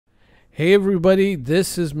Hey everybody,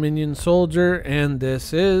 this is Minion Soldier, and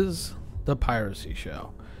this is the Piracy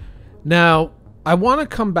Show. Now, I want to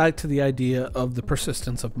come back to the idea of the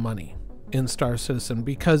persistence of money in Star Citizen,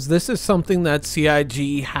 because this is something that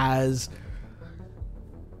CIG has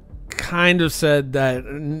kind of said that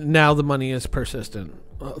now the money is persistent.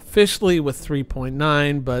 Officially with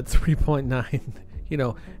 3.9, but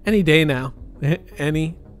 3.9, any day now.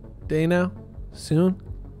 Any day now? Soon?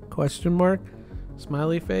 Question mark?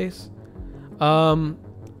 Smiley face?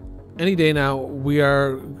 Any day now, we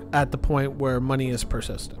are at the point where money is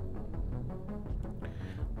persistent.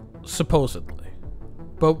 Supposedly.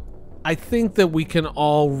 But I think that we can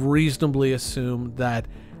all reasonably assume that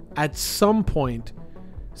at some point,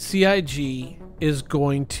 CIG is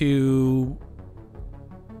going to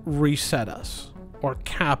reset us or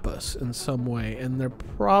cap us in some way. And they're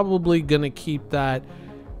probably going to keep that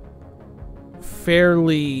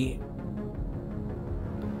fairly...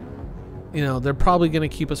 they're probably going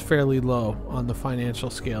to keep us fairly low on the financial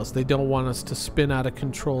scales. They don't want us to spin out of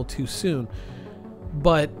control too soon.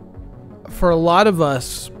 But for a lot of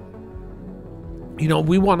us,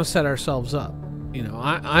 we want to set ourselves up.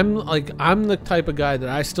 I'm the type of guy that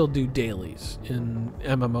I still do dailies in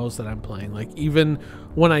MMOs that I'm playing, like even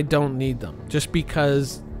when I don't need them, just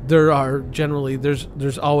because there are generally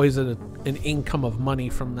there's always an income of money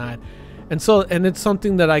from that. And it's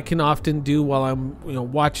something that I can often do while I'm,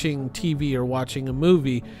 watching TV or watching a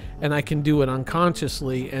movie, and I can do it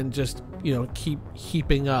unconsciously and just, keep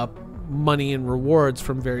heaping up money and rewards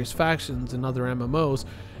from various factions and other MMOs.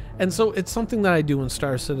 And so it's something that I do in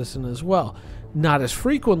Star Citizen as well. Not as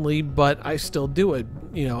frequently, but I still do it.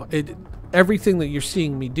 Everything that you're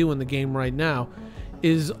seeing me do in the game right now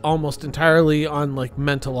is almost entirely on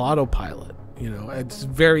mental autopilot. It's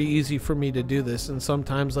very easy for me to do this, and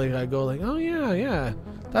sometimes I go oh yeah,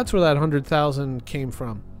 that's where that 100,000 came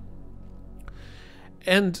from.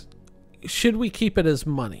 And should we keep it as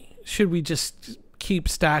money? Should we just keep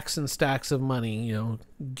stacks and stacks of money?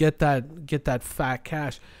 Get that fat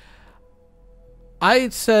cash. I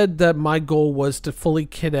said that my goal was to fully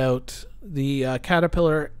kit out the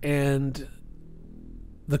Caterpillar and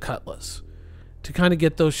the Cutlass, to kind of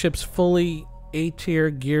get those ships fully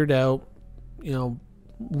A-tier geared out,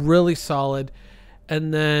 really solid,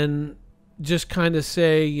 and then just kind of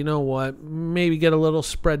say, maybe get a little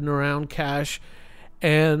spreading around cash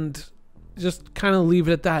and just kind of leave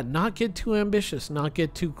it at that. Not get too ambitious, not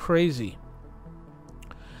get too crazy.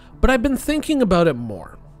 But I've been thinking about it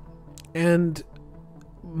more, and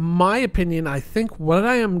my opinion, I think what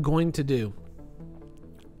I am going to do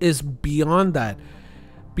is beyond that,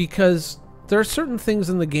 because there are certain things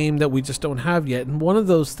in the game that we just don't have yet, and one of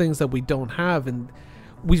those things that we don't have, and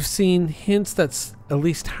we've seen hints that at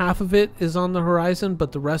least half of it is on the horizon,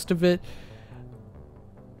 but the rest of it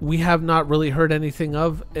we have not really heard anything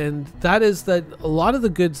of, and that is that a lot of the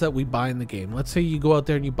goods that we buy in the game, let's say you go out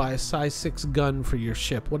there and you buy a size 6 gun for your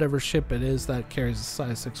ship, whatever ship it is that carries a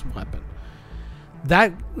size 6 weapon,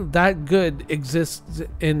 that good exists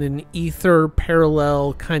in an ether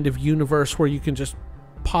parallel kind of universe where you can just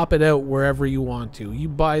pop it out wherever you want to. You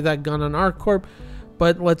buy that gun on ArcCorp,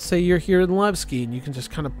 but let's say you're here in Levski and you can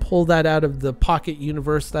just kind of pull that out of the pocket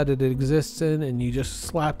universe that it exists in, and you just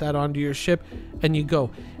slap that onto your ship and you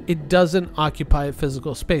go. It doesn't occupy a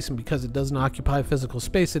physical space, and because it doesn't occupy a physical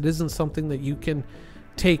space, it isn't something that you can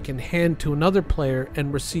take and hand to another player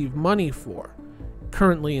and receive money for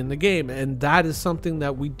currently in the game. And that is something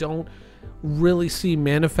that we don't really see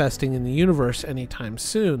manifesting in the universe anytime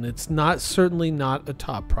soon. It's certainly not a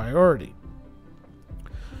top priority.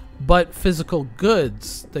 But physical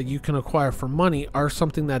goods that you can acquire for money are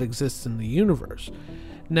something that exists in the universe.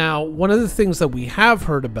 Now, one of the things that we have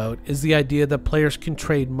heard about is the idea that players can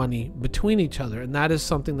trade money between each other, and that is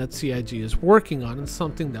something that CIG is working on and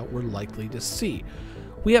something that we're likely to see.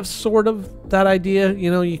 We have sort of that idea,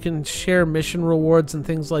 you can share mission rewards and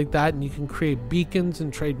things like that, and you can create beacons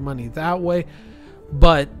and trade money that way.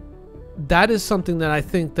 But that is something that I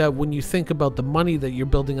think that when you think about the money that you're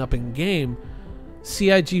building up in game,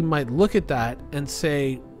 CIG might look at that and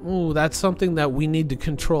say, oh, that's something that we need to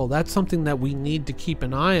control. That's something that we need to keep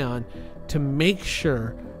an eye on to make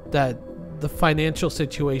sure that the financial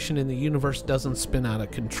situation in the universe doesn't spin out of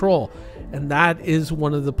control. And that is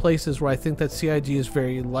one of the places where I think that CIG is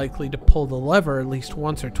very likely to pull the lever at least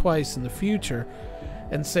once or twice in the future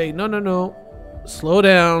and say, no, slow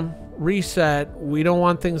down, reset. We don't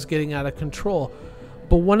want things getting out of control.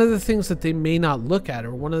 But one of the things that they may not look at,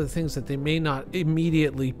 or one of the things that they may not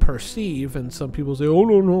immediately perceive, and some people say, oh,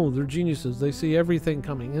 no, they're geniuses. They see everything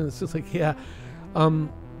coming. And it's just like, yeah.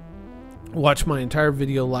 watch my entire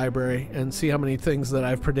video library and see how many things that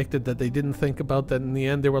I've predicted that they didn't think about, that in the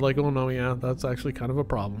end they were like, oh no, yeah, that's actually kind of a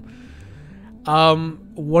problem.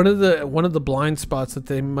 One of the blind spots that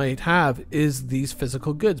they might have is these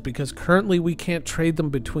physical goods, because currently we can't trade them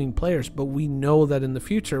between players, but we know that in the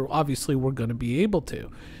future, obviously, we're going to be able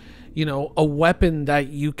to. You know, a weapon that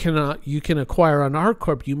you can acquire on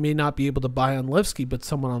ArcCorp, you may not be able to buy on Levski, but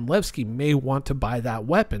someone on Levski may want to buy that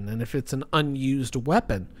weapon. And if it's an unused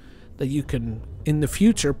weapon that you can in the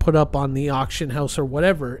future put up on the auction house or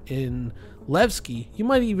whatever in Levski, you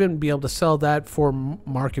might even be able to sell that for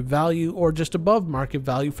market value or just above market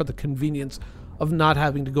value for the convenience of not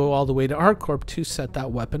having to go all the way to ArcCorp to set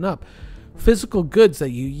that weapon up. Physical goods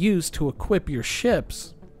that you use to equip your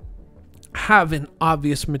ships have an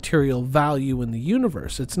obvious material value in the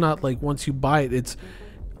universe. It's not like once you buy it, it's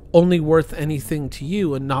only worth anything to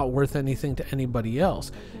you and not worth anything to anybody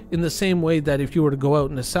else. In the same way that if you were to go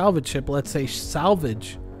out in a salvage ship, let's say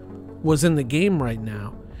salvage was in the game right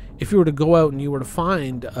now, if you were to go out and you were to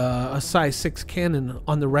find a size 6 cannon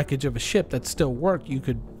on the wreckage of a ship that still worked, you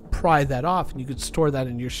could pry that off and you could store that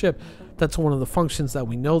in your ship. That's one of the functions that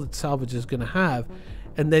we know that salvage is going to have,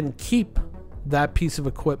 and then keep that piece of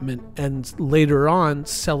equipment and later on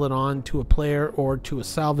sell it on to a player or to a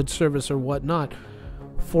salvage service or whatnot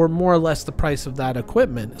for more or less the price of that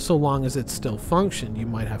equipment, so long as it still functioned. You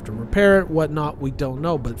might have to repair it, whatnot, we don't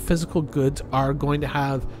know, but physical goods are going to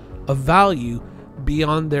have a value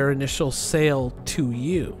beyond their initial sale to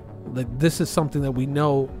you. Like, this is something that we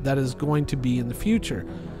know that is going to be in the future.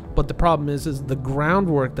 But the problem is the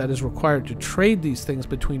groundwork that is required to trade these things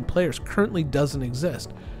between players currently doesn't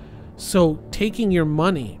exist. So taking your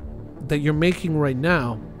money that you're making right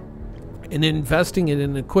now and investing it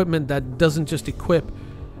in equipment that doesn't just equip,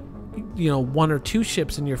 you know, 1 or 2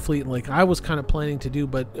 ships in your fleet like I was kind of planning to do,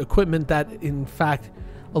 but equipment that in fact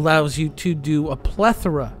allows you to do a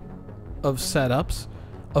plethora of setups,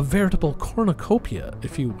 a veritable cornucopia,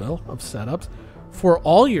 if you will, of setups for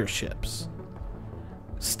all your ships.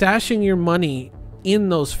 Stashing your money in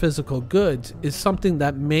those physical goods is something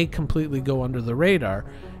that may completely go under the radar.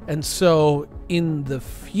 And so in the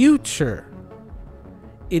future,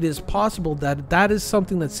 it is possible that that is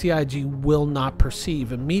something that CIG will not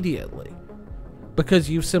perceive immediately. Because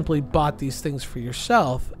you've simply bought these things for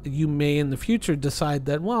yourself, you may in the future decide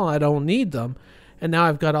that, well, I don't need them, and now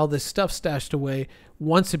I've got all this stuff stashed away.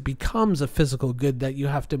 Once it becomes a physical good that you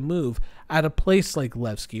have to move at a place like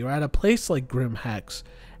Levski or at a place like Grim Hex,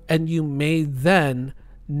 and you may then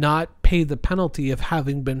not pay the penalty of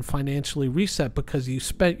having been financially reset because you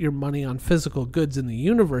spent your money on physical goods in the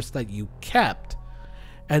universe that you kept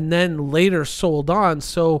and then later sold on.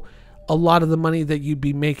 So a lot of the money that you'd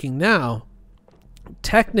be making now,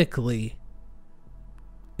 technically,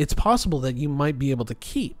 it's possible that you might be able to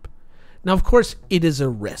keep. Now, of course, it is a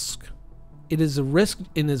risk. It is a risk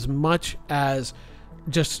in as much as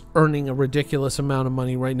just earning a ridiculous amount of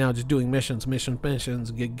money right now, just doing missions,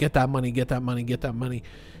 get that money.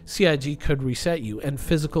 CIG could reset you, and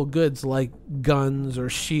physical goods like guns or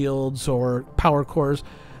shields or power cores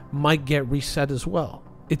might get reset as well.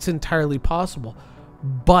 It's entirely possible,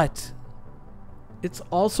 but it's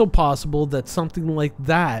also possible that something like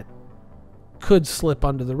that could slip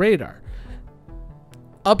under the radar.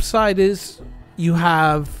 Upside is you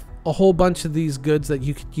have a whole bunch of these goods that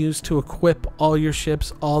you could use to equip all your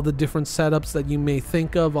ships, all the different setups that you may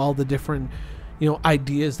think of, all the different, you know,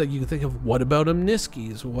 ideas that you can think of. What about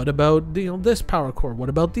Omniskis? What about, you know, this power core? What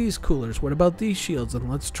about these coolers? What about these shields? And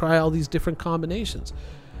let's try all these different combinations.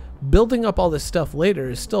 Building up all this stuff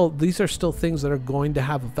later is still, these are still things that are going to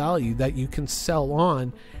have a value that you can sell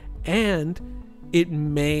on, and it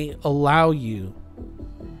may allow you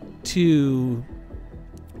to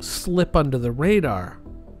slip under the radar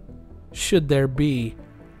should there be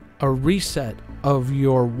a reset of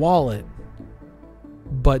your wallet,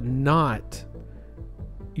 but not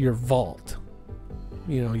your vault.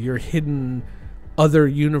 You know, your hidden other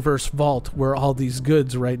universe vault where all these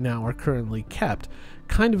goods right now are currently kept.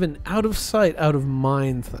 Kind of an out of sight, out of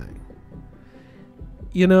mind thing.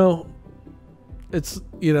 You know, it's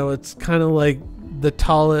kind of like the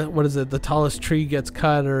tallest tree gets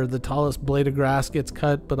cut, or the tallest blade of grass gets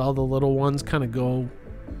cut, but all the little ones kind of go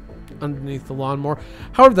underneath the lawnmower.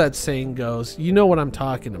 However that saying goes, you know what I'm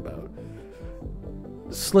talking about.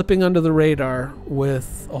 Slipping under the radar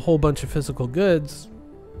with a whole bunch of physical goods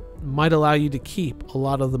might allow you to keep a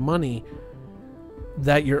lot of the money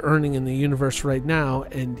that you're earning in the universe right now,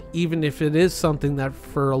 and even if it is something that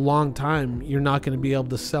for a long time you're not going to be able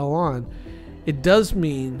to sell on, it does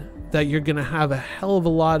mean that you're going to have a hell of a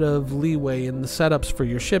lot of leeway in the setups for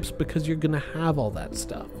your ships because you're going to have all that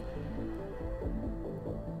stuff.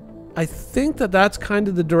 I think that that's kind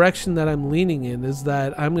of the direction that I'm leaning in, is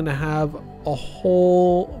that I'm going to have a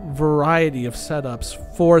whole variety of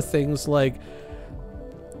setups for things like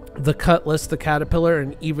the Cutlass, the Caterpillar,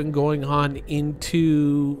 and even going on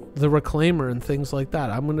into the Reclaimer and things like that.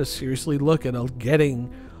 I'm going to seriously look at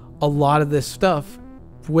getting a lot of this stuff,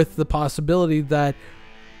 with the possibility that,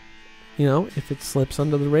 you know, if it slips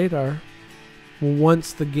under the radar,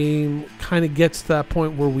 once the game kind of gets to that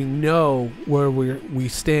point where we know where we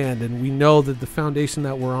stand and we know that the foundation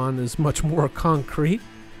that we're on is much more concrete,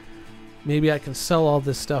 maybe I can sell all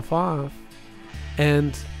this stuff off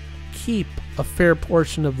and keep a fair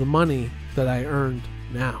portion of the money that I earned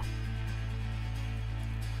now.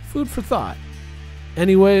 Food for thought.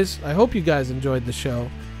 Anyways, I hope you guys enjoyed the show,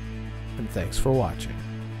 and thanks for watching.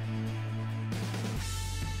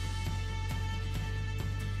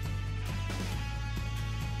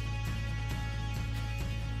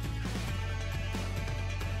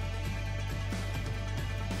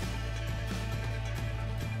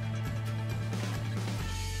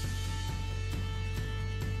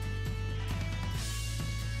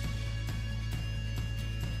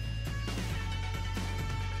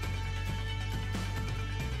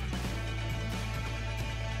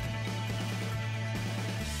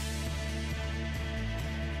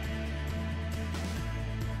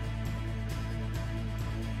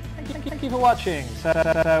 Thank you for watching.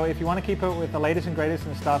 So if you want to keep up with the latest and greatest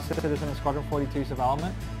in Star Citizen and Squadron 42's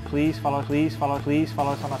development, please follow us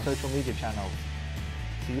on our social media channels.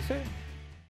 See you soon.